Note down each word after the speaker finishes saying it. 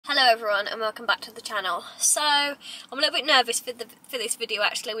Hello everyone and welcome back to the channel. So I'm a little bit nervous for this video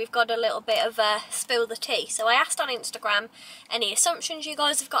actually. We've got a little bit of spill the tea. So I asked on Instagram any assumptions you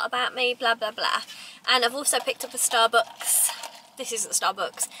guys have got about me, blah blah blah. And I've also picked up a Starbucks, this isn't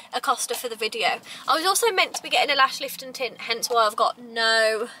Starbucks, a Costa for the video. I was also meant to be getting a lash lift and tint, hence why I've got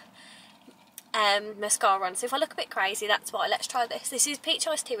no mascara on. So if I look a bit crazy, that's why. Let's try this. This is peach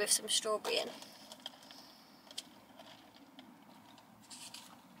iced tea with some strawberry in.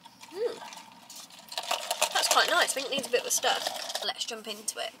 That's quite nice. I think it needs a bit of a stir. Let's jump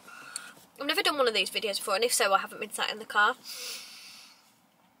into it. I've never done one of these videos before, and if so, I haven't been sat in the car.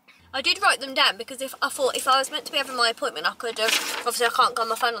 I did write them down because I thought if I was meant to be having my appointment, I could have, obviously I can't go on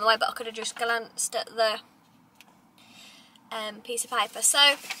my phone on the way, but I could have just glanced at the piece of paper. So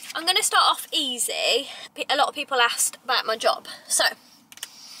I'm going to start off easy. A lot of people asked about my job. So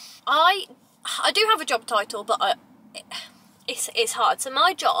I do have a job title, but it's hard. So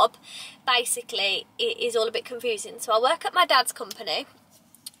my job basically is all a bit confusing. So I work at my dad's company,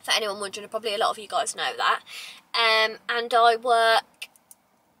 for anyone wondering, probably a lot of you guys know that, and I work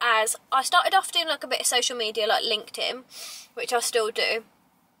as, I started off doing like a bit of social media like LinkedIn, which I still do.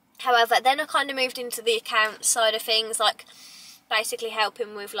 However, then I kind of moved into the account side of things, like basically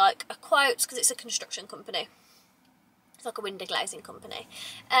helping with like quotes, because it's a construction company. It's like a window glazing company.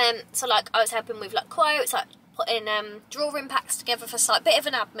 So like I was helping with like quotes, like putting drawing packs together for site, bit of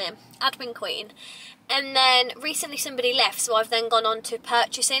an admin queen. And then recently somebody left, so I've then gone on to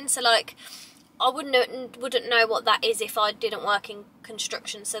purchasing. So like I wouldn't know what that is if I didn't work in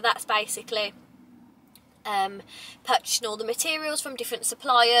construction. So that's basically purchasing all the materials from different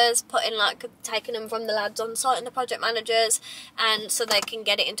suppliers, taking them from the lads on site and the project managers, and so they can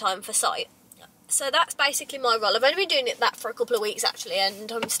get it in time for site. So that's basically my role. I've only been doing that for a couple of weeks actually, and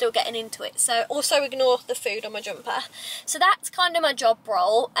I'm still getting into it. So also ignore the food on my jumper. So that's kind of my job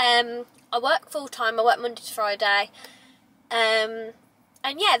role. I work full time. I work Monday to Friday. And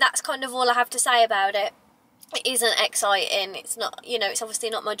yeah, that's kind of all I have to say about it. It isn't exciting. It's not, you know, it's obviously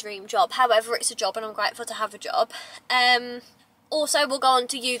not my dream job. However, it's a job and I'm grateful to have a job. Also, we'll go on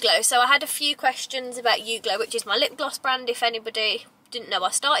to YouGlow. So I had a few questions about YouGlow, which is my lip gloss brand. If anybody didn't know,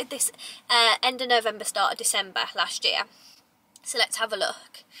 I started this end of November, start of December last year. So let's have a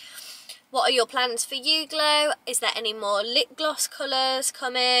look. What are your plans for YouGlow? Is there any more lip gloss colours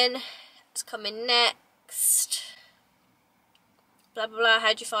coming? It's coming next. Blah blah blah.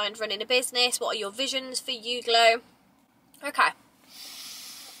 How do you find running a business? What are your visions for YouGlow? Okay,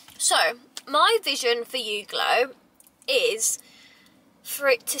 so my vision for YouGlow is for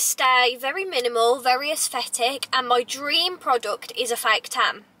it to stay very minimal, very aesthetic, and my dream product is a fake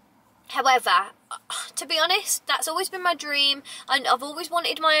tan. However, to be honest, that's always been my dream, and I've always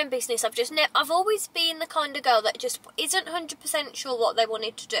wanted my own business. I've always been the kind of girl that just isn't 100% sure what they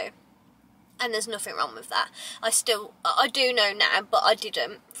wanted to do. And there's nothing wrong with that. I do know now, but I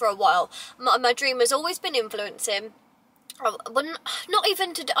didn't for a while. My dream has always been influencing.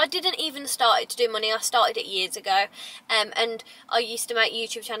 I didn't even start it to do money. I started it years ago. And I used to make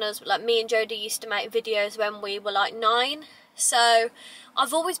YouTube channels. Like me and Jodie used to make videos when we were like 9. So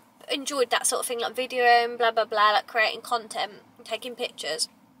I've always enjoyed that sort of thing, like videoing, blah, blah, blah, like creating content, taking pictures.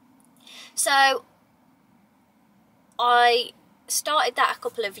 So I started that a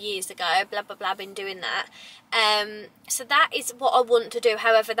couple of years ago, blah blah blah, been doing that. So that is what I want to do.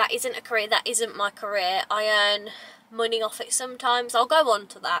 However, that isn't a career, that isn't my career. I earn money off it sometimes. I'll go on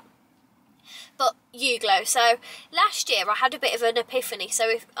to that. But YouGlow, so last year I had a bit of an epiphany. So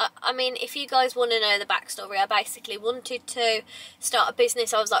if you guys want to know the backstory, I basically wanted to start a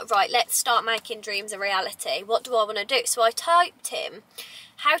business. I was like, right, let's start making dreams a reality. What do I want to do? So I typed in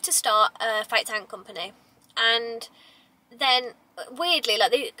how to start a fake tan company, and then weirdly,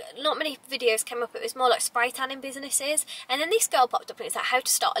 like not many videos came up. It was more like spray tanning businesses, and then this girl popped up and it's like how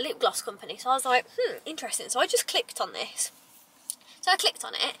to start a lip gloss company. So I was like, interesting. So I just clicked on this. So I clicked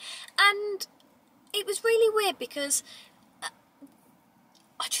on it, and it was really weird because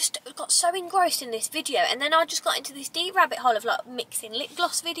I just got so engrossed in this video, and then I just got into this deep rabbit hole of like mixing lip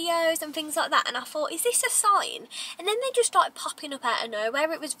gloss videos and things like that, and I thought, is this a sign? And then they just started popping up out of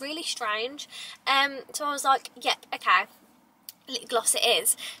nowhere. It was really strange. So I was like, yep, okay, lip gloss it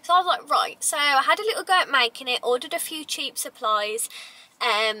is. So I was like, right. So I had a little go at making it, ordered a few cheap supplies,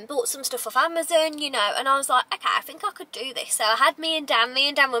 bought some stuff off Amazon, you know, and I was like, okay, I think I could do this. So I had me and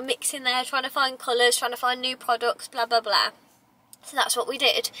Dan were mixing there, trying to find colours, trying to find new products, blah blah blah. So that's what we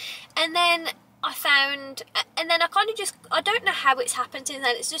did. And then I kind of just, I don't know how it's happened since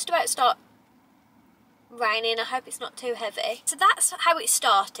then. It's just about to start raining. I hope it's not too heavy. So that's how it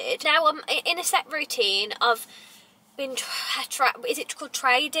started. Now I'm in a set routine of been is it called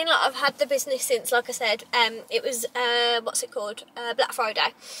trading? Like, I've had the business since, like I said, it was what's it called, Black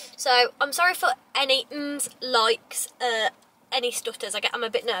Friday. So I'm sorry for any likes, any stutters. I'm a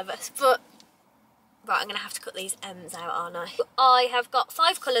bit nervous, but right, I'm gonna have to cut these M's out, aren't I? I have got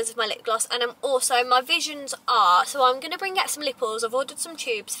 5 colours of my lip gloss, and I'm also, my visions are, so I'm gonna bring out some lip oils. I've ordered some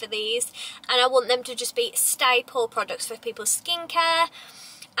tubes for these, and I want them to just be staple products for people's skincare.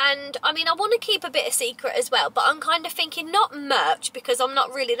 And I mean, I want to keep a bit of secret as well, but I'm kind of thinking not much, because I'm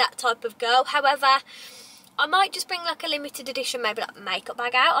not really that type of girl. However, I might just bring like a limited edition, maybe like makeup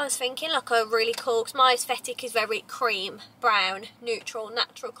bag out. I was thinking like a really cool, because my aesthetic is very cream, brown, neutral,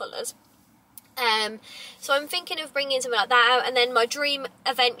 natural colours. So I'm thinking of bringing something like that out, and then my dream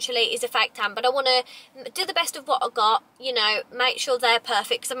eventually is a fake tan, but I want to do the best of what I got, you know, make sure they're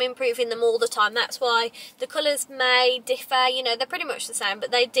perfect, because I'm improving them all the time. That's why the colours may differ, you know, they're pretty much the same,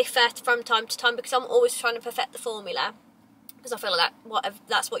 but they differ from time to time, because I'm always trying to perfect the formula, because I feel like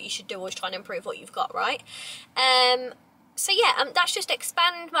that's what you should do, always trying to improve what you've got, right? So yeah, that's just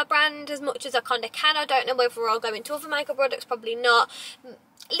expand my brand as much as I kind of can. I don't know whether I'll go into other makeup products, probably not.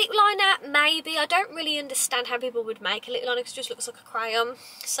 Lip liner, maybe. I don't really understand how people would make a lip liner, because it just looks like a crayon.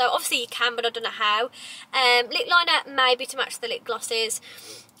 So obviously you can, but I don't know how. Lip liner, maybe to match the lip glosses.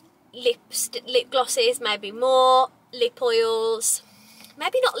 Lip glosses, maybe more. Lip oils,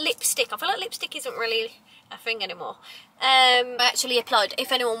 maybe not lipstick. I feel like lipstick isn't really a thing anymore. I actually applied,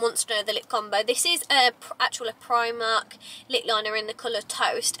 if anyone wants to know the lip combo, this is actually a Primark lip liner in the colour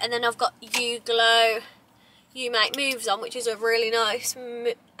Toast, and then I've got You Glow You Make Moves on, which is a really nice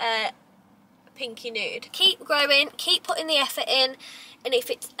pinky nude. Keep growing, keep putting the effort in, and if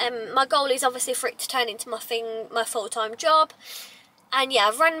it's my goal is obviously for it to turn into my full-time job. And yeah,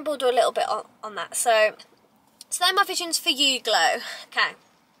 I've rambled a little bit on that. So they're my visions for You Glow. Okay.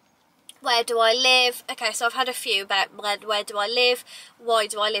 Where do I live? Okay, so I've had a few about where do I live, why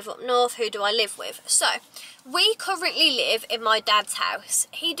do I live up north, who do I live with. So, we currently live in my dad's house.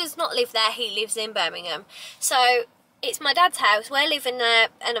 He does not live there, he lives in Birmingham. So, it's my dad's house, we're living there,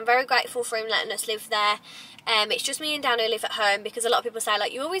 and I'm very grateful for him letting us live there. It's just me and Dan who live at home, because a lot of people say,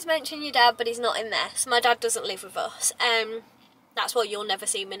 like, you always mention your dad, but he's not in there. So my dad doesn't live with us. That's why you'll never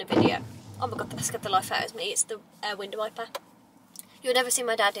see him in a video. Oh my god, that scared the life out of me. It's the window wiper. You'll never see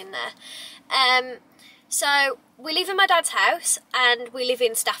my dad in there. So we live in my dad's house, and we live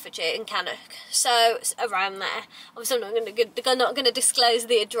in Staffordshire, in Cannock. So around there. Obviously I'm not going to disclose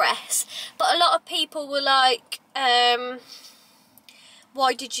the address. But a lot of people were like,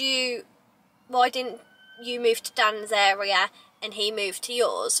 why didn't you move to Dan's area and he moved to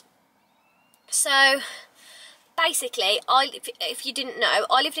yours? So basically, if you didn't know,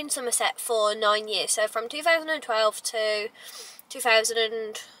 I lived in Somerset for 9 years. So from 2012 to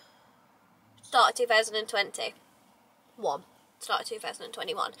start of 2021,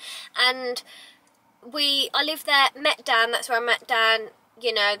 and I lived there, met Dan, that's where I met Dan,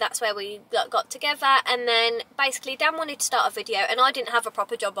 you know, that's where we got together. And then basically Dan wanted to start a video, and I didn't have a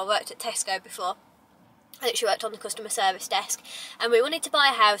proper job. I worked at Tesco before. I literally worked on the customer service desk, and we wanted to buy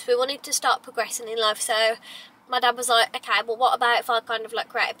a house, we wanted to start progressing in life. So my dad was like, okay, well, what about if I kind of like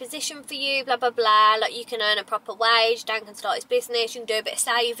create a position for you, blah, blah, blah, like you can earn a proper wage, Dan can start his business, you can do a bit of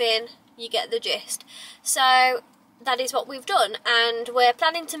saving, you get the gist. So that is what we've done, and we're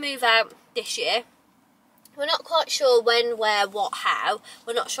planning to move out this year. We're not quite sure when, where, what, how.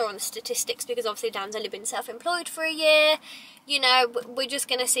 We're not sure on the statistics, because obviously Dan's only been self-employed for a year. You know, we're just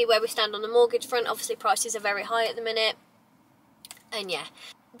going to see where we stand on the mortgage front. Obviously prices are very high at the minute. And yeah,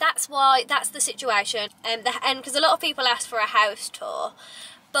 that's the situation. And because a lot of people ask for a house tour,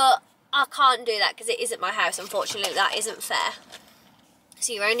 but I can't do that because it isn't my house, unfortunately. That isn't fair.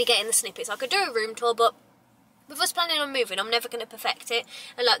 So you're only getting the snippets. I could do a room tour, but with us planning on moving, I'm never going to perfect it.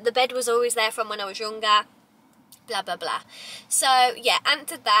 And like, the bed was always there from when I was younger, blah blah blah. So yeah,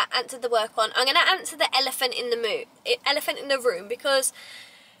 answered the work one. I'm going to answer the elephant in the room, because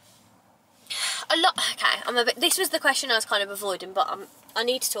this was the question I was kind of avoiding, but I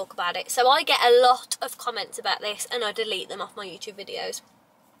need to talk about it. So I get a lot of comments about this, and I delete them off my YouTube videos.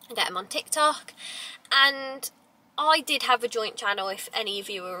 I get them on TikTok, and I did have a joint channel, if any of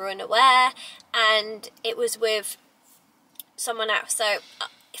you were unaware, and it was with someone else. So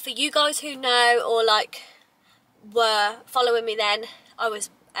for you guys who know, or like were following me then, I was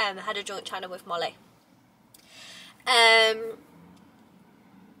had a joint channel with Molly.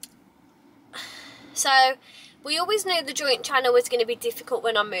 So we always knew the joint channel was going to be difficult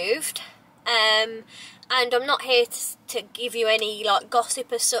when I moved, and I'm not here to give you any like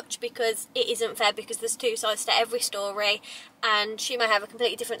gossip as such, because it isn't fair, because there's two sides to every story, and she may have a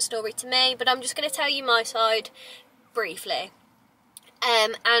completely different story to me, but I'm just going to tell you my side briefly.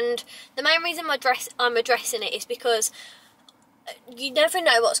 And the main reason I'm addressing it is because you never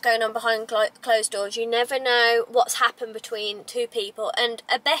know what's going on behind closed doors. You never know what's happened between two people, and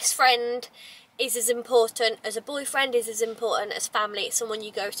a best friend is as important as a boyfriend, is as important as family. It's someone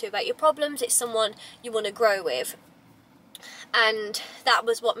you go to about your problems, it's someone you want to grow with. And that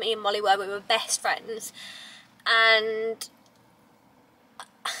was what me and Molly were. We were best friends, and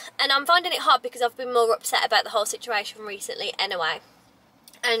I'm finding it hard because I've been more upset about the whole situation recently anyway.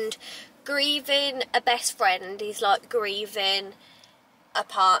 And grieving a best friend is like grieving a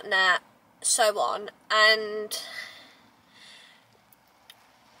partner, so on. And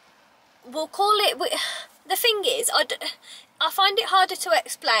we'll call it, the thing is, I find it harder to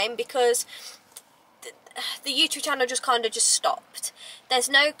explain because the YouTube channel just kind of stopped. There's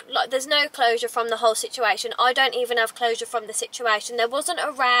no closure from the whole situation. I don't even have closure from the situation. There wasn't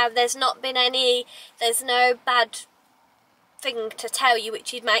a row, there's not been any, there's no bad thing to tell you,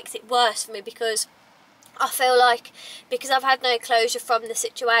 which makes it worse for me, because I feel like because I've had no closure from the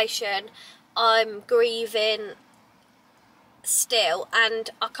situation, I'm grieving still.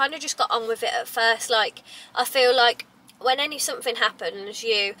 And I kind of just got on with it at first. Like, I feel like when something happens,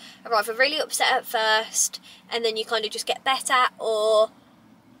 you are either really upset at first and then you kind of just get better, or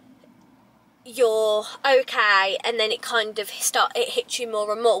you're okay and then it kind of it hits you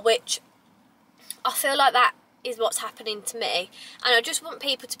more and more, which I feel like that is what's happening to me. And I just want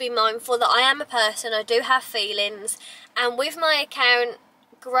people to be mindful that I am a person, I do have feelings, and with my account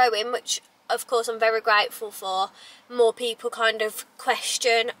growing, which of course I'm very grateful for, more people kind of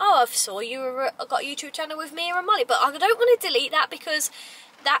question, oh, I saw you got a YouTube channel with Mia and Molly, but I don't want to delete that because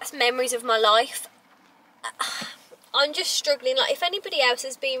that's memories of my life. I'm just struggling. Like, if anybody else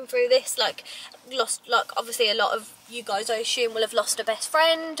has been through this, like lost, like obviously a lot of you guys I assume will have lost a best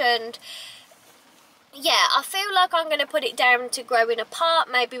friend, and yeah, I feel like I'm going to put it down to growing apart.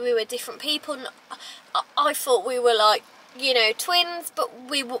 Maybe we were different people. I thought we were like, you know, twins, but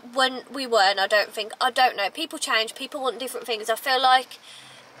we weren't, I don't think. I don't know. People change. People want different things. I feel like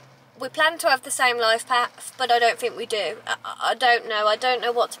we plan to have the same life path, but I don't think we do. I don't know. I don't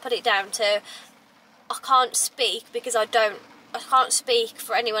know what to put it down to. I can't speak because I can't speak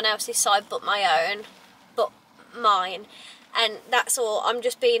for anyone else's side but my own, but mine. And that's all. I'm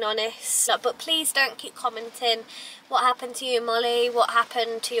just being honest. But please don't keep commenting what happened to you, Molly, what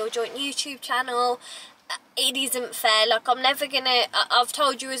happened to your joint YouTube channel. It isn't fair. Like, I'm never gonna, I've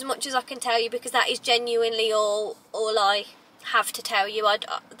told you as much as I can tell you because that is genuinely all I have to tell you.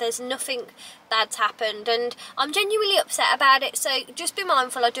 There's nothing bad's happened, and I'm genuinely upset about it. So just be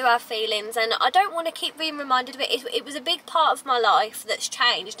mindful, I do have feelings, and I don't want to keep being reminded of it. It was a big part of my life that's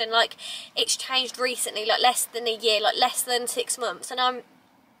changed, and like, it's changed recently, like less than a year, like less than 6 months, and I'm,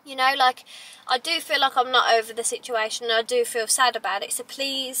 you know, like, I do feel like I'm not over the situation, and I do feel sad about it. So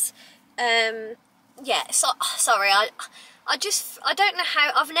please, yeah, so sorry, I don't know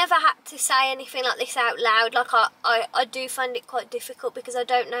how, I've never had to say anything like this out loud. Like, I do find it quite difficult because I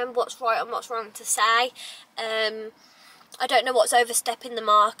don't know what's right and what's wrong to say. I don't know what's overstepping the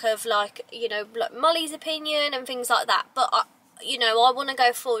mark of, like, you know, like Molly's opinion and things like that. But, you know, I want to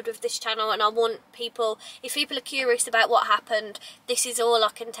go forward with this channel, and I want people, if people are curious about what happened, this is all I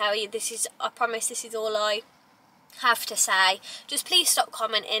can tell you. I promise this is all I have to say. Just please stop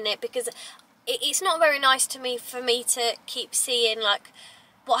commenting it, because it's not very nice to me for me to keep seeing, like,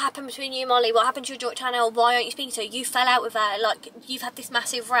 what happened between you, Molly, what happened to your joint channel, why aren't you speaking to her, you fell out with her, like, you've had this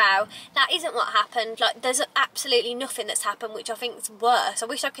massive row. That isn't what happened. Like, there's absolutely nothing that's happened, which I think is worse. I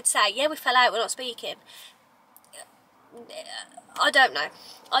wish I could say, yeah, we fell out, we're not speaking. I don't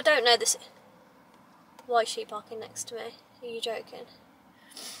know this. Why is she parking next to me? Are you joking?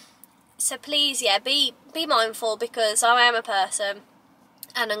 So please, yeah, be mindful, because I am a person.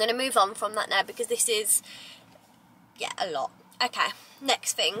 And I'm going to move on from that now, because this is, yeah, a lot. Okay,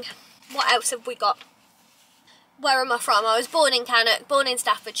 next thing. What else have we got? Where am I from? I was born in Cannock, born in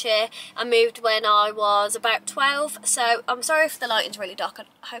Staffordshire. I moved when I was about 12. So I'm sorry if the lighting's really dark.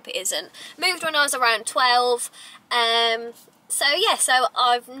 I hope it isn't. Moved when I was around 12. So yeah, so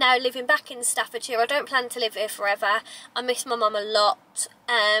I'm now living back in Staffordshire. I don't plan to live here forever. I miss my mum a lot.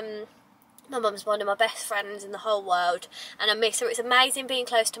 My mum's one of my best friends in the whole world, and I miss her. It's amazing being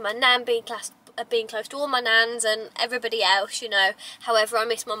close to my nan, being close to all my nans and everybody else, you know. However, I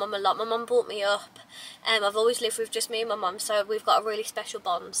miss my mum a lot. My mum brought me up. I've always lived with just me and my mum, so we've got a really special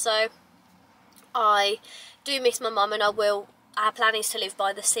bond. So I do miss my mum, and our plan is to live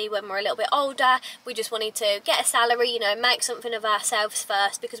by the sea when we're a little bit older. We just wanted to get a salary, you know, make something of ourselves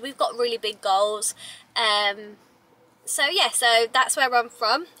first, because we've got really big goals. So yeah, so that's where I'm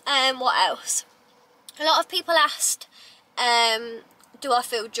from. What else? A lot of people asked, do I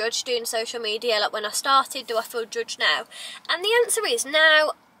feel judged doing social media? Like when I started, do I feel judged now? And the answer is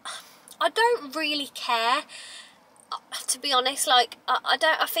now, I don't really care. To be honest, like,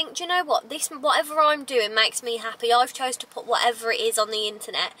 I think, do you know what, whatever I'm doing makes me happy. I've chose to put whatever it is on the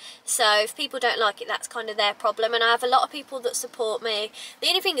internet, so if people don't like it, that's kind of their problem, and I have a lot of people that support me. The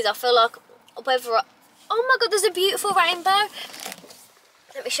only thing is, I feel like oh my god, there's a beautiful rainbow.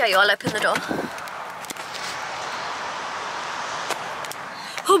 Let me show you, I'll open the door.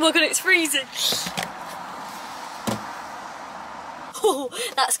 Oh my god, it's freezing. Oh,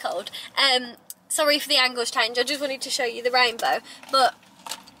 that's cold. Sorry for the angles change, I just wanted to show you the rainbow. But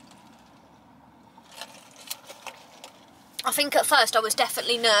I think at first I was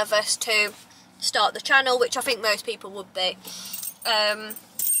definitely nervous to start the channel, which I think most people would be.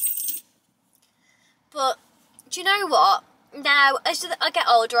 But do you know what? Now, as I get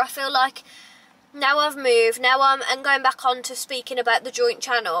older, I feel like now I've moved, now I'm going back on to speaking about the joint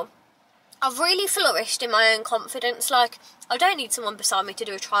channel. I've really flourished in my own confidence. Like, I don't need someone beside me to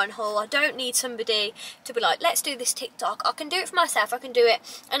do a try and haul. I don't need somebody to be like, let's do this TikTok. I can do it for myself, I can do it.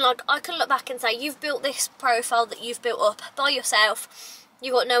 And like, I can look back and say, you've built this profile that you've built up by yourself.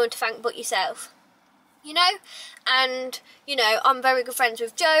 You've got no one to thank but yourself. You know? And, you know, I'm very good friends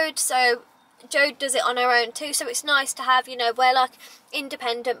with Jode, so Jode does it on her own too, so it's nice to have, you know, we're like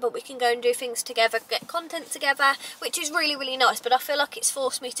independent but we can go and do things together, get content together, which is really, really nice. But I feel like it's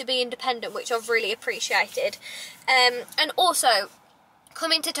forced me to be independent, which I've really appreciated. And also,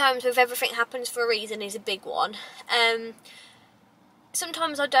 coming to terms with everything happens for a reason is a big one.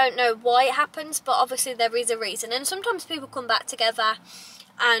 Sometimes I don't know why it happens, but obviously there is a reason, and sometimes people come back together,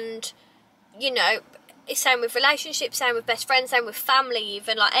 and, you know, it's same with relationships, same with best friends, same with family,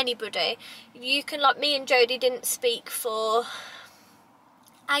 even, like anybody. You can, like me and Jodie didn't speak for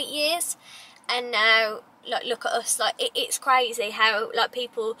 8 years, and now, like, look at us. Like, it's crazy how, like,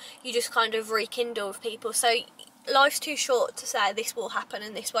 people, you just kind of rekindle with people. So life's too short to say this will happen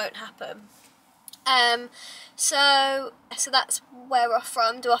and this won't happen. So that's where we're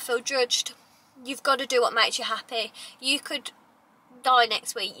from. Do I feel judged? You've got to do what makes you happy. You could die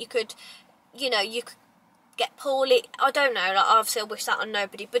next week. You could, you know, you could get poorly. I don't know, like, obviously I wish that on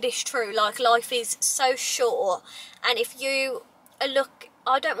nobody, but it's true. Like, life is so short, and if you look,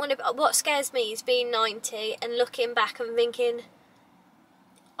 I don't want to, what scares me is being 90 and looking back and thinking,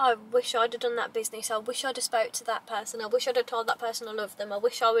 I wish I'd have done that business, I wish I'd have spoke to that person, I wish I'd have told that person I love them, I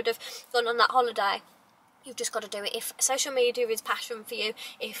wish I would have gone on that holiday. You've just got to do it. If social media is passion for you,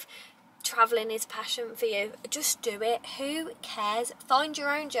 if travelling is passion for you, just do it. Who cares? Find your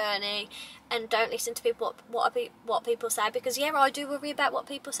own journey and don't listen to people what people say, because yeah, I do worry about what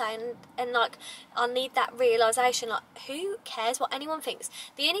people say, and like, I need that realisation, like, who cares what anyone thinks?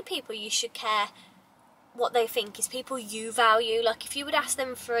 The only people you should care what they think is people you value. Like, if you would ask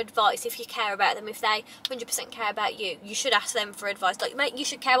them for advice, if you care about them, if they 100% care about you, you should ask them for advice. Like, mate, you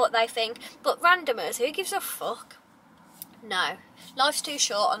should care what they think. But randomers, who gives a fuck? No, life's too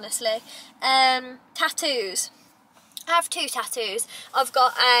short, honestly. Tattoos. I have 2 tattoos. I've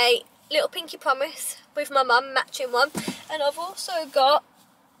got a little pinky promise with my mum, matching one, and I've also got,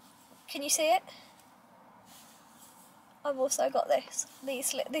 can you see it? I've also got this.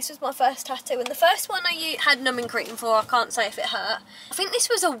 This was my first tattoo, and the first one I had numbing cream for. I can't say if it hurt. I think this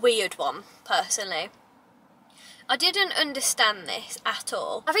was a weird one, personally. I didn't understand this at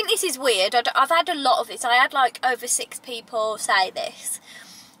all. I think this is weird. I've had a lot of this. I had like over 6 people say this.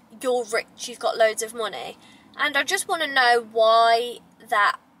 You're rich, you've got loads of money. And I just want to know why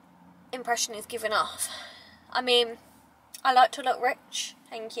that impression is given off. I mean, I like to look rich.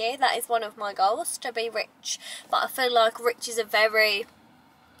 Thank you. That is one of my goals, to be rich. But I feel like rich isn't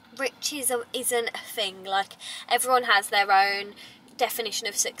a thing. Like, everyone has their own definition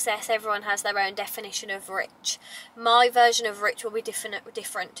of success. Everyone has their own definition of rich. My version of rich will be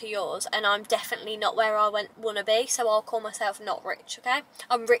different to yours, and I'm definitely not where I want to be, so I'll call myself not rich, okay?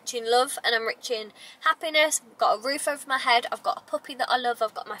 I'm rich in love, and I'm rich in happiness. I've got a roof over my head. I've got a puppy that I love.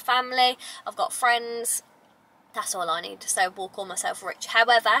 I've got my family. I've got friends. That's all I need, so we'll call myself rich.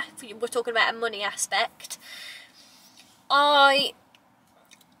 However, if we're talking about a money aspect, I've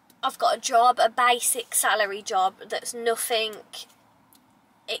got a job, a basic salary job that's nothing.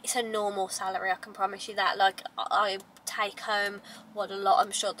 It's a normal salary, I can promise you that. Like, I take home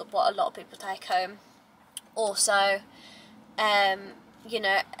I'm sure that what a lot of people take home. Also, you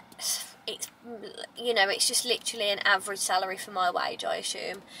know, it's just literally an average salary for my wage, I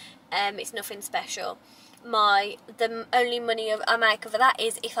assume. It's nothing special. The only money I make over that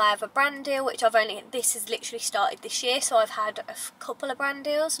is if I have a brand deal, which this has literally started this year, so I've had a couple of brand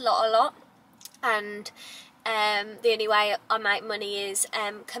deals, a lot. and the only way I make money is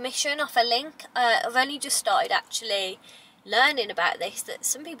commission off a link. I've only just started actually learning about this, that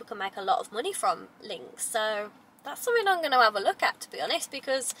some people can make a lot of money from links, so that's something I'm going to have a look at, to be honest,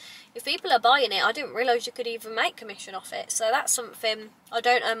 because if people are buying it, I didn't realise you could even make commission off it. So that's something, I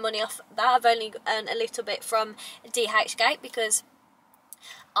don't earn money off that. I've only earned a little bit from DHgate because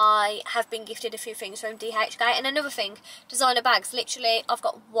I have been gifted a few things from DHgate. And another thing, designer bags. Literally, I've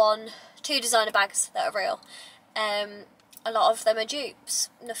got 2 designer bags that are real. A lot of them are dupes.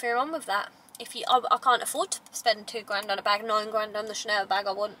 Nothing wrong with that. I can't afford to spend £2 on a bag, £9 on the Chanel bag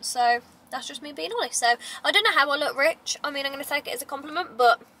I want. So that's just me being honest. So I don't know how I look rich. I mean, I'm going to take it as a compliment,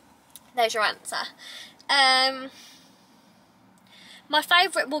 but there's your answer. My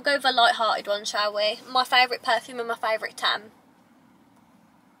favourite, we'll go for light-hearted one, shall we? My favourite perfume and my favourite tan.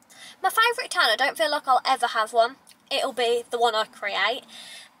 My favourite tan, I don't feel like I'll ever have one. It'll be the one I create.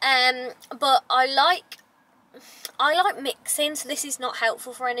 But I like mixing, so this is not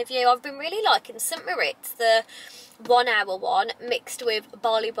helpful for any of you. I've been really liking St. Moritz, the 1 hour one, mixed with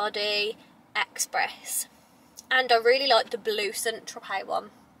Barley Body Express. And I really like the blue St. Tropez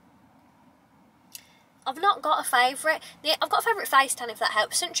one. I've not got a favourite. Yeah, I've got a favourite face tan, if that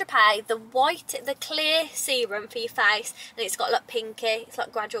helps. St. Tropez, the clear serum for your face, and it's got like pinky, it's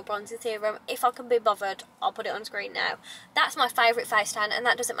like gradual bronzing serum. If I can be bothered, I'll put it on screen now. That's my favourite face tan, and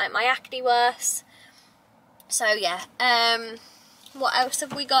that doesn't make my acne worse. So yeah, what else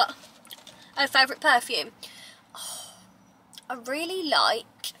have we got? Oh, favourite perfume. Oh, I really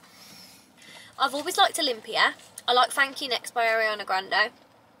like, I've always liked Olympia. I like Thank You Next by Ariana Grande.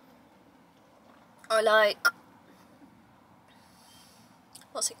 I like,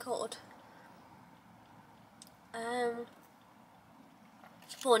 what's it called?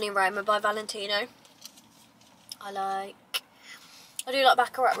 Born in Roma by Valentino. I do like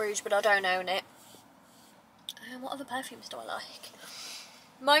Baccarat Rouge, but I don't own it. What other perfumes do I like?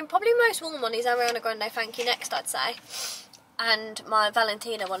 My probably most worn one is Ariana Grande Thank You Next, I'd say. And my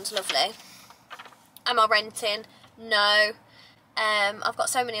Valentino one's lovely. Am I renting? No. I've got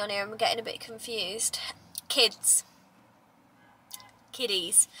so many on here, I'm getting a bit confused. Kiddies.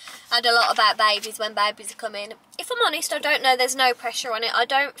 I had a lot about babies when babies are coming. If I'm honest, I don't know, there's no pressure on it. I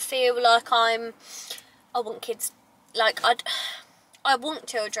don't feel like I want kids, like I want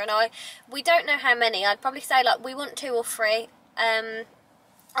children. We don't know how many. I'd probably say like we want 2 or 3. I'd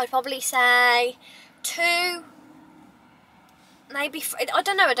probably say 2, maybe 3. I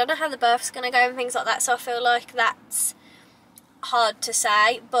don't know how the birth's going to go and things like that, so I feel like that's hard to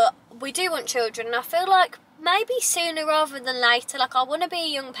say, but we do want children, and I feel like maybe sooner rather than later. Like, I want to be a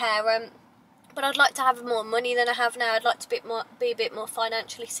young parent, but I'd like to have more money than I have now. I'd like to be a bit more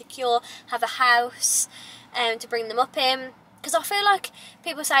financially secure, have a house to bring them up in. Because I feel like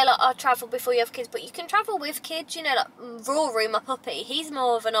people say, like, I'll travel before you have kids, but you can travel with kids, you know, like Rory, my puppy, he's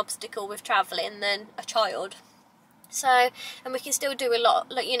more of an obstacle with travelling than a child. So, and we can still do a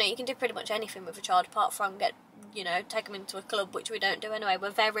lot, like, you know, you can do pretty much anything with a child apart from take them into a club, which we don't do anyway. We're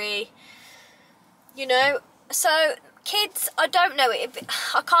very, you know, so kids, I don't know,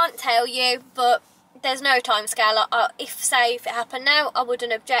 I can't tell you, but there's no time scale. If it happened now, I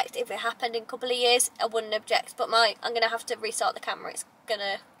wouldn't object. If it happened in a couple of years, I wouldn't object. But I'm going to have to restart the camera. It's going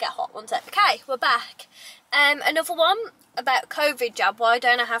to get hot one sec. Okay, we're back. Another one about COVID jab. Why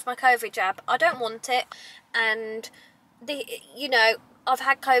don't I have my COVID jab? I don't want it. And, you know, I've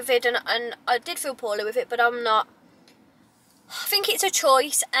had COVID and I did feel poorly with it, but I'm not. I think it's a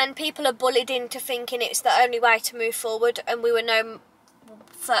choice, and people are bullied into thinking it's the only way to move forward, and we were no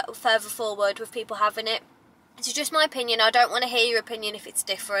further forward with people having it. It's just my opinion. I don't want to hear your opinion if it's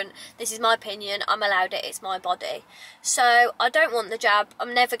different. This is my opinion. I'm allowed it. It's my body. So I don't want the jab.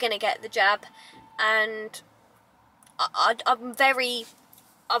 I'm never going to get the jab, and I've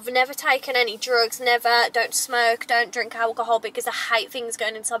never taken any drugs, don't smoke, don't drink alcohol, because I hate things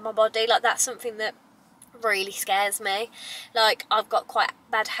going inside my body. Like, that's something that really scares me. Like, I've got quite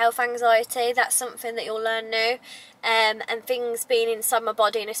bad health anxiety. That's something that you'll learn new. And things being inside my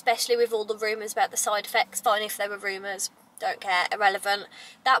body, and especially with all the rumours about the side effects, fine if they were rumours, don't care, irrelevant.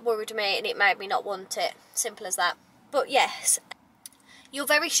 That worried me, and it made me not want it. Simple as that. But yes, you're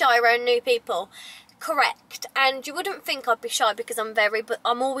very shy around new people. Correct, and you wouldn't think I'd be shy because but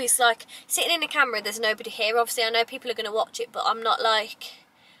I'm always like, sitting in a camera, there's nobody here. Obviously, I know people are going to watch it, but I'm not like,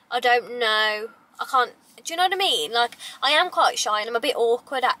 I don't know, I can't, do you know what I mean? Like, I am quite shy, and I'm a bit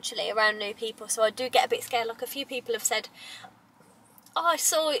awkward actually around new people, so I do get a bit scared. Like, a few people have said, oh, I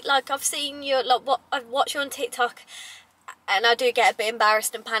saw it, like, I've seen you, like, I've watched you on TikTok, and I do get a bit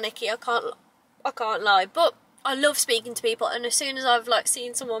embarrassed and panicky. I can't lie, but I love speaking to people, and as soon as I've like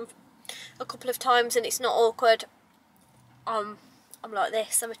seen someone a couple of times and it's not awkward, I'm like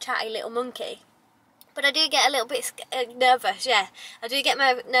this. I'm a chatty little monkey. But I do get a little bit nervous, yeah. I do get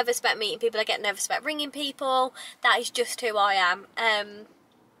nervous about meeting people. I get nervous about ringing people. That is just who I am.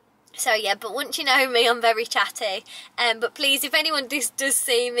 So yeah, but once you know me, I'm very chatty. But please, if anyone does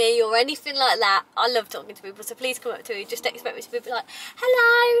see me or anything like that, I love talking to people, so please come up to me. Just expect me to be like,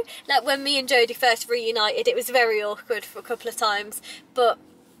 hello. Like when me and Jodie first reunited, it was very awkward for a couple of times, but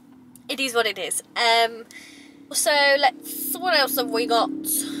it is what it is. So what else have we got?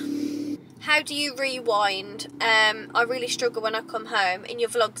 How do you rewind? I really struggle when I come home. In your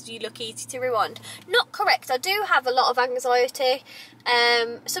vlogs, you look easy to rewind. Not correct. I do have a lot of anxiety.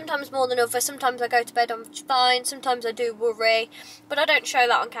 Sometimes more than others. Sometimes I go to bed, I'm fine. Sometimes I do worry. But I don't show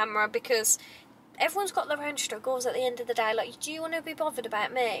that on camera because everyone's got their own struggles at the end of the day. Like, do you want to be bothered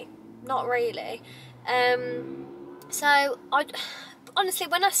about me? Not really. So, honestly,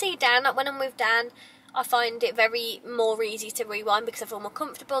 when I see Dan, like when I'm with Dan, I find it very more easy to rewind because I feel more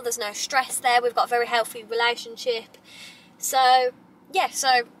comfortable. There's no stress there. We've got a very healthy relationship. So, yeah,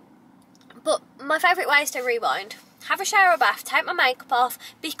 but my favourite way is to rewind. Have a shower or bath, take my makeup off,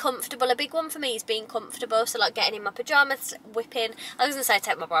 be comfortable. A big one for me is being comfortable. So, like getting in my pyjamas, whipping. I was going to say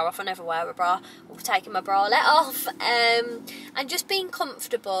take my bra off. I never wear a bra. Or taking my bralette off. And just being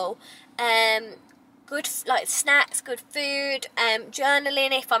comfortable. Good like snacks, good food,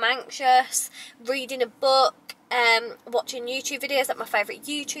 journaling if I'm anxious, reading a book, watching YouTube videos like my favourite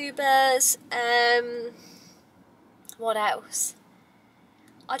YouTubers. What else?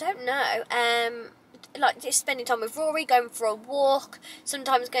 I don't know. Like just spending time with Rory, going for a walk,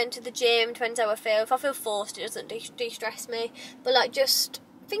 sometimes going to the gym, depends how I feel. If I feel forced, it doesn't de-stress me. But like just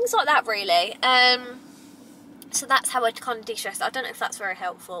things like that really. So that's how I kind of de-stress. I don't know if that's very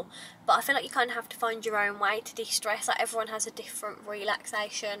helpful, but I feel like you kind of have to find your own way to de-stress. Like everyone has a different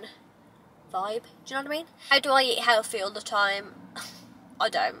relaxation vibe. Do you know what I mean? How do I eat healthy all the time? I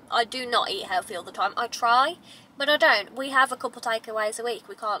don't. I do not eat healthy all the time. I try, but I don't. We have a couple takeaways a week,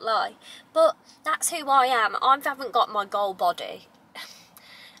 we can't lie. But that's who I am. I haven't got my goal body.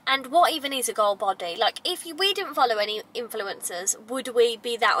 And what even is a goal body? Like, if we didn't follow any influencers, would we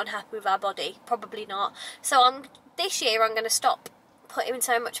be that unhappy with our body? Probably not. So this year I'm going to stop putting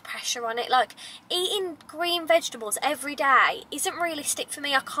so much pressure on it. Like, eating green vegetables every day isn't realistic for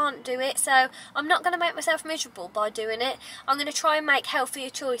me. I can't do it. So I'm not going to make myself miserable by doing it. I'm going to try and make healthier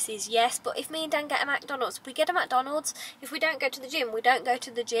choices, yes. But if me and Dan get a McDonald's, we get a McDonald's. If we don't go to the gym, we don't go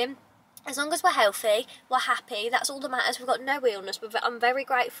to the gym. As long as we're healthy, we're happy, that's all that matters. We've got no illness. I'm very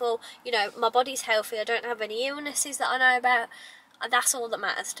grateful. You know, my body's healthy. I don't have any illnesses that I know about. That's all that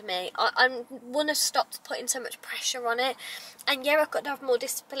matters to me. I want to stop putting so much pressure on it. And yeah, I've got to have more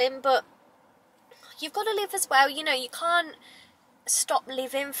discipline, but you've got to live as well. You know, you can't stop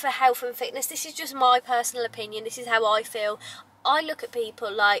living for health and fitness. This is just my personal opinion. This is how I feel. I look at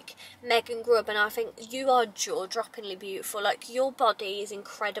people like Megan Grubb and I think, you are jaw-droppingly beautiful. Like, your body is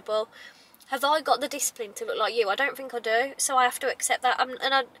incredible. Have I got the discipline to look like you? I don't think I do. So I have to accept that.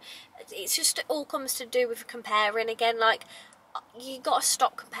 It's just, it all comes to do with comparing again. Like, you got to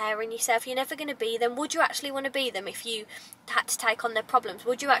stop comparing yourself. You're never going to be them. Would you actually want to be them if you had to take on their problems?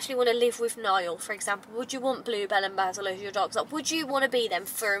 Would you actually want to live with Niall, for example? Would you want Bluebell and Basil as your dogs? Like, would you want to be them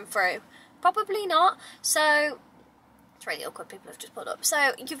through and through? Probably not. So it's really awkward, people have just put up.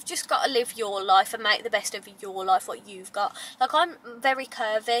 So you've just got to live your life and make the best of your life, what you've got. Like, I'm very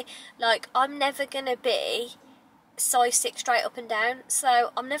curvy. Like, I'm never going to be size 6 straight up and down.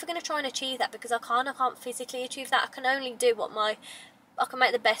 So I'm never going to try and achieve that because I can't physically achieve that. I can only do I can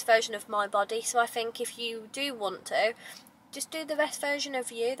make the best version of my body. So I think if you do want to, just do the best version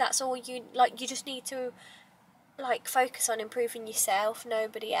of you. That's all you, like, you just need to, like, focus on improving yourself,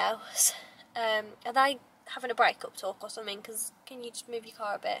 nobody else. Are they having a breakup talk or something? Because can you just move your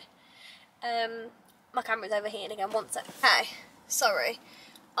car a bit? My camera's overheating again. One sec. Hey, sorry.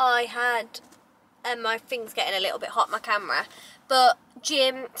 I had my thing's getting a little bit hot, my camera. But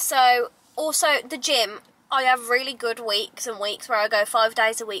gym. So also the gym, I have really good weeks and weeks where I go 5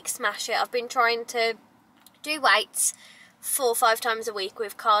 days a week, smash it. I've been trying to do weights 4 or 5 times a week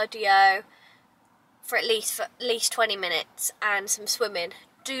with cardio for at least 20 minutes and some swimming.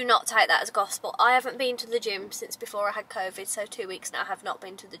 Do not take that as gospel. I haven't been to the gym since before I had COVID, so 2 weeks now I have not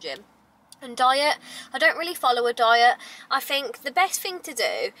been to the gym. And diet, I don't really follow a diet. I think the best thing to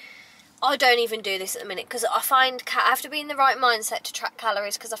do, I don't even do this at the minute because I find I have to be in the right mindset to track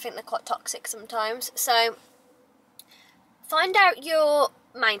calories because I think they're quite toxic sometimes. So find out your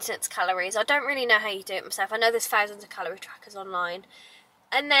maintenance calories. I don't really know how you do it myself. I know there's thousands of calorie trackers online.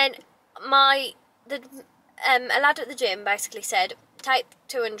 And then a lad at the gym basically said, take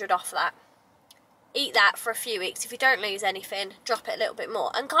 200 off that. Eat that for a few weeks. If you don't lose anything, drop it a little bit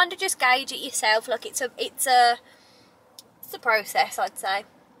more, and kind of just gauge it yourself. Like it's a process, I'd say.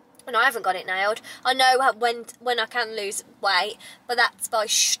 And I haven't got it nailed. I know when I can lose weight, but that's by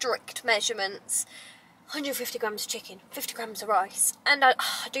strict measurements. 150 grams of chicken, 50 grams of rice, and I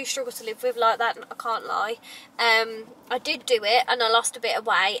do struggle to live with like that, I can't lie. I did do it and I lost a bit of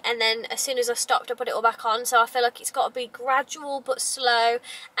weight, and then as soon as I stopped I put it all back on, so I feel like it's got to be gradual but slow.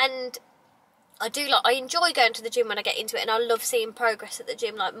 And I enjoy going to the gym when I get into it, and I love seeing progress at the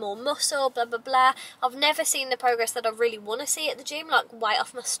gym, like more muscle, blah blah blah. I've never seen the progress that I really want to see at the gym, like weight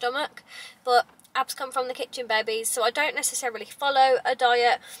off my stomach, but abs come from the kitchen, babies. So I don't necessarily follow a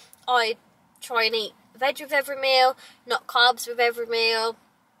diet. I try and eat veg with every meal, not carbs with every meal.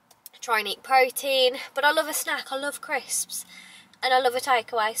 I try and eat protein, but I love a snack, I love crisps, and I love a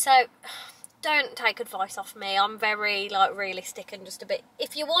takeaway. So don't take advice off me. I'm very like realistic and just a bit.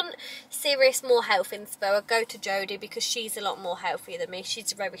 If you want serious, more health inspo, go to Jodie, because she's a lot more healthy than me.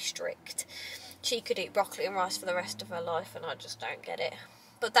 She's very strict. She could eat broccoli and rice for the rest of her life, and I just don't get it.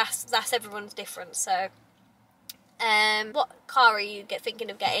 But that's everyone's different. So what car are you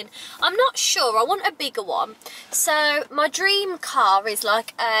thinking of getting? I'm not sure. I want a bigger one. So my dream car is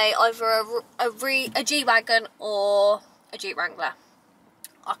like either a G-Wagon or a Jeep Wrangler.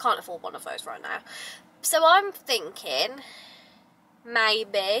 I can't afford one of those right now. So I'm thinking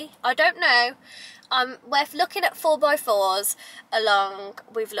maybe, I don't know, we're looking at 4x4s along.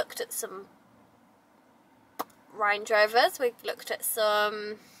 We've looked at some Range Rovers, we've looked at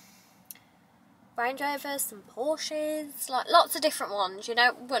some Range Rovers, some Porsches, like lots of different ones, you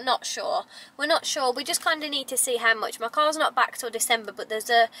know. We're not sure. We just kind of need to see how much. My car's not back till December, but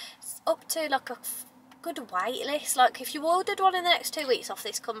there's up to like a good wait list. Like if you ordered one in the next 2 weeks off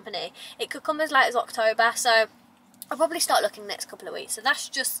this company, it could come as late as October. So I'll probably start looking the next couple of weeks. So that's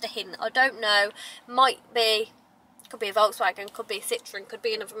just a hint. I don't know. Could be a Volkswagen, could be a Citroen, could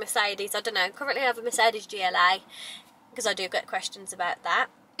be another Mercedes. I don't know. Currently I have a Mercedes GLA, because I do get questions about that.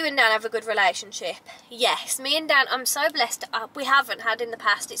 You and Dan have a good relationship. Yes, me and Dan, I'm so blessed. We haven't had in the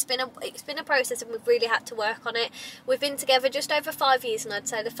past. It's been a process, and we've really had to work on it. We've been together just over 5 years, and I'd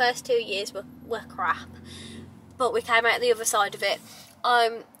say the first 2 years were crap, but we came out the other side of it.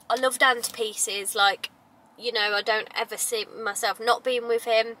 I love Dan to pieces. Like, you know, I don't ever see myself not being with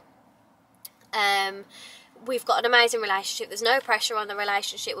him. We've got an amazing relationship. There's no pressure on the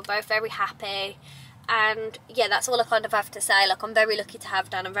relationship. We're both very happy. And yeah, that's all I kind of have to say. Like, I'm very lucky to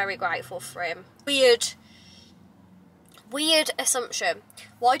have Dan. I'm very grateful for him. Weird assumption.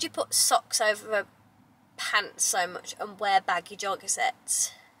 Why do you put socks over pants so much and wear baggy jogger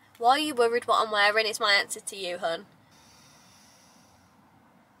sets? Why are you worried what I'm wearing? Is my answer to you, hun.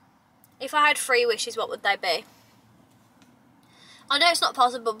 If I had 3 wishes, what would they be? I know it's not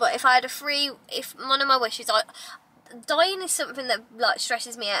possible, but if one of my wishes, dying is something that like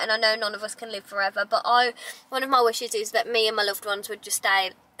stresses me out, and I know none of us can live forever, but one of my wishes is that me and my loved ones would just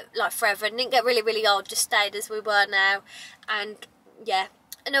stay like forever and didn't get really, really old, just stayed as we were now. And yeah,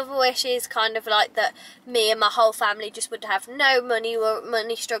 another wish is kind of like that me and my whole family just would have no money or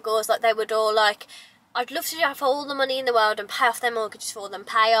money struggles. Like, they would all, like, I'd love to have all the money in the world and pay off their mortgages for them,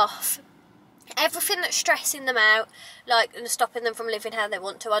 pay off everything that's stressing them out, like, and stopping them from living how they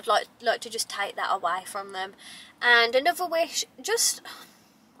want to. I'd like to just take that away from them. And another wish, just,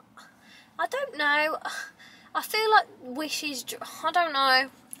 I don't know, I feel like wishes, I don't know,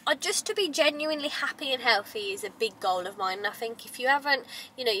 just to be genuinely happy and healthy is a big goal of mine. And I think if you haven't,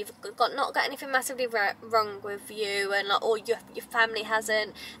 you know, you've not got anything massively wrong with you, and like, or your family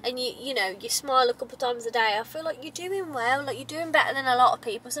hasn't, and you know, you smile a couple of times a day, I feel like you're doing well. Like, you're doing better than a lot of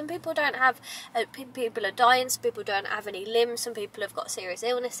people. Some people don't have, people are dying, some people don't have any limbs, some people have got serious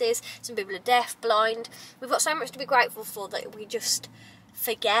illnesses, some people are deaf, blind. We've got so much to be grateful for that we just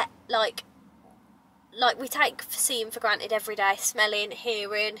forget. Like we take seeing for granted every day, smelling,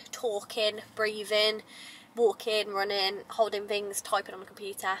 hearing, talking, breathing, walking, running, holding things, typing on a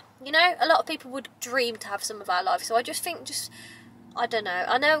computer. You know, a lot of people would dream to have some of our lives. So I just think, I don't know.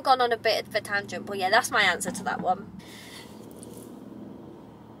 I know I've gone on a bit of a tangent, but yeah, that's my answer to that one.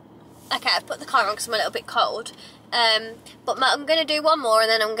 Okay, I've put the car on because I'm a little bit cold. But I'm going to do one more, and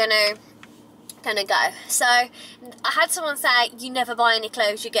then I'm going to go. So I had someone say, you never buy any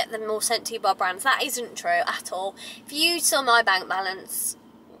clothes, you get them all sent to you by brands. That isn't true at all. If you saw my bank balance,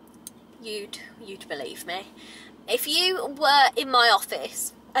 you'd believe me. If you were in my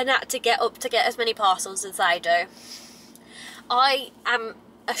office and had to get as many parcels as I do, I am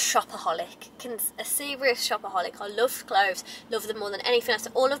a shopaholic, a serious shopaholic. I love clothes, love them more than anything else.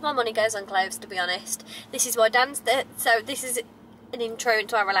 All of my money goes on clothes, to be honest. This is why Dan's there, so this is an intro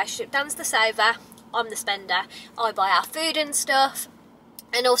into our relationship. Dan's the saver, I'm the spender. I buy our food and stuff.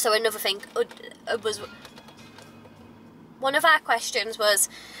 And also another thing was, one of our questions was,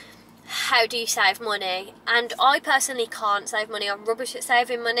 how do you save money? And I personally can't save money. I'm rubbish at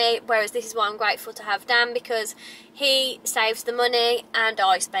saving money, whereas this is why I'm grateful to have Dan, because he saves the money and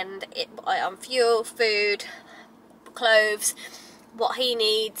I spend it on fuel, food, clothes, what he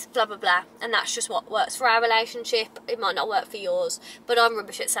needs, blah blah blah, and that's just what works for our relationship. It might not work for yours, but I'm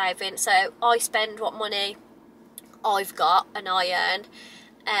rubbish at saving, so I spend what money I've got and I earn,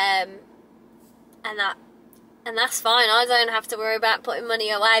 and that's fine. I don't have to worry about putting money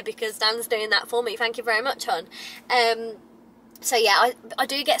away because Dan's doing that for me. Thank you very much, hon. So yeah, I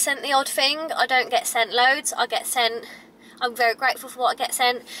do get sent the odd thing. I don't get sent loads. I'm very grateful for what I get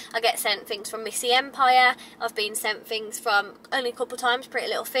sent. I get sent things from Missy Empire. I've been sent things from only a couple times Pretty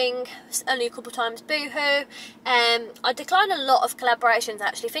Little Thing, only a couple times Boohoo. I decline a lot of collaborations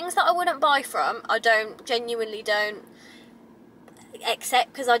actually. Things that I wouldn't buy from, I genuinely don't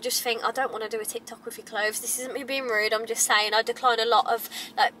accept, because I just think I don't want to do a TikTok with your clothes. This isn't me being rude, I'm just saying I decline a lot of,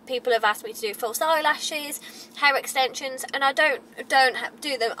 like, people have asked me to do false eyelashes, hair extensions, and I don't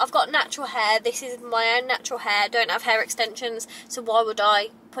do them. I've got natural hair, this is my own natural hair, don't have hair extensions, so why would I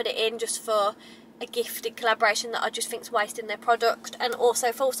put it in just for a gifted collaboration that I just think's wasting their product? And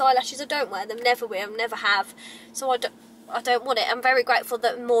also false eyelashes, I don't wear them, never will, never have, so I don't want it. I'm very grateful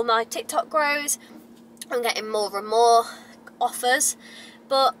that the more my TikTok grows, I'm getting more and more offers,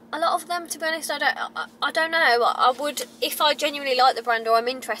 but a lot of them, to be honest, I don't know. I would, if I genuinely like the brand or I'm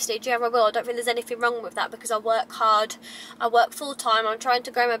interested, yeah, I will. I don't think there's anything wrong with that, because I work hard, I work full time, I'm trying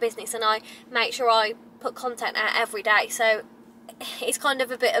to grow my business, and I make sure I put content out every day, so it's kind of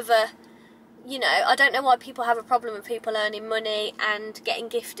a bit of a, you know, I don't know why people have a problem with people earning money and getting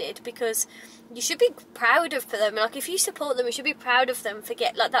gifted, because you should be proud of them. Like, if you support them, you should be proud of them for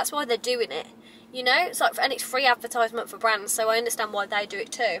like, that's why they're doing it. You know, it's like, and it's free advertisement for brands, so I understand why they do it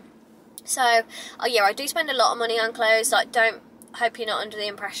too. So, yeah, I do spend a lot of money on clothes. Like, hope you're not under the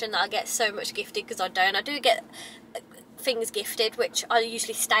impression that I get so much gifted, because I don't. I do get things gifted, which I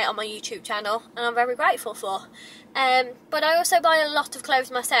usually state on my YouTube channel, and I'm very grateful for. But I also buy a lot of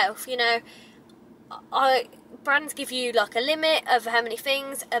clothes myself. You know, brands give you like a limit of how many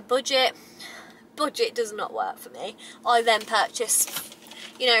things, a budget. Budget does not work for me. I then purchase,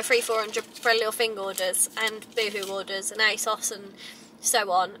 you know, 300-400 Pretty Little Thing orders and Boohoo orders and ASOS and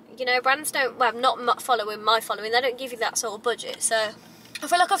so on. You know, brands don't, well, not following my following, they don't give you that sort of budget. So I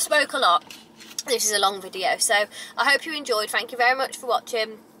feel like I've spoke a lot. This is a long video, so I hope you enjoyed. Thank you very much for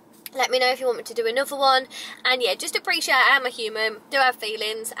watching. Let me know if you want me to do another one. And yeah, just appreciate I'm a human, do have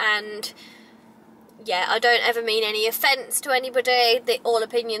feelings, and yeah, I don't ever mean any offence to anybody. All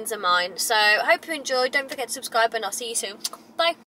opinions are mine. So I hope you enjoyed. Don't forget to subscribe, and I'll see you soon. Bye.